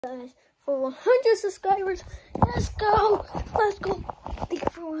guys for 100 subscribers. Let's go. Thank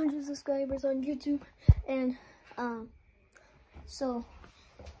you for 100 subscribers on YouTube. And so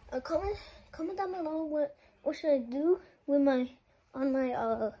comment down below what should I do with my when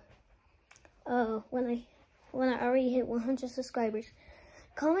I already hit 100 subscribers.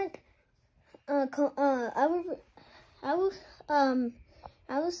 Comment. I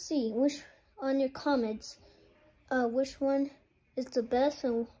will see which on your comments which one is the best,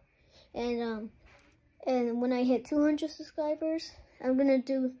 and when I hit 200 subscribers, I'm gonna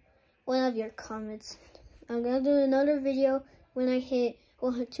do one of your comments. I'm gonna do another video when I hit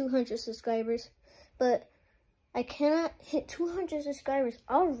 200 subscribers, but I cannot hit 200 subscribers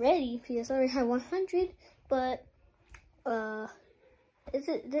already because I already have 100. But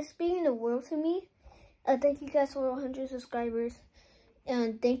this being the world to me. Thank you guys for 100 subscribers,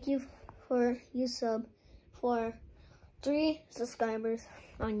 and thank you for sub for 3 subscribers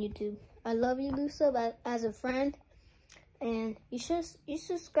on YouTube. I love you, Lusub, as a friend, and you should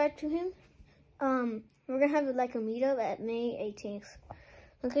subscribe to him. We're gonna have like a meetup at May 18th.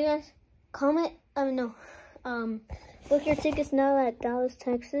 Okay, guys. Comment. Book your tickets now at Dallas,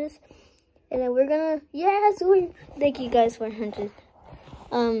 Texas, and then we're gonna thank you guys for 100.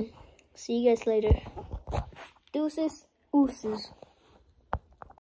 See you guys later. Deuces, ooses.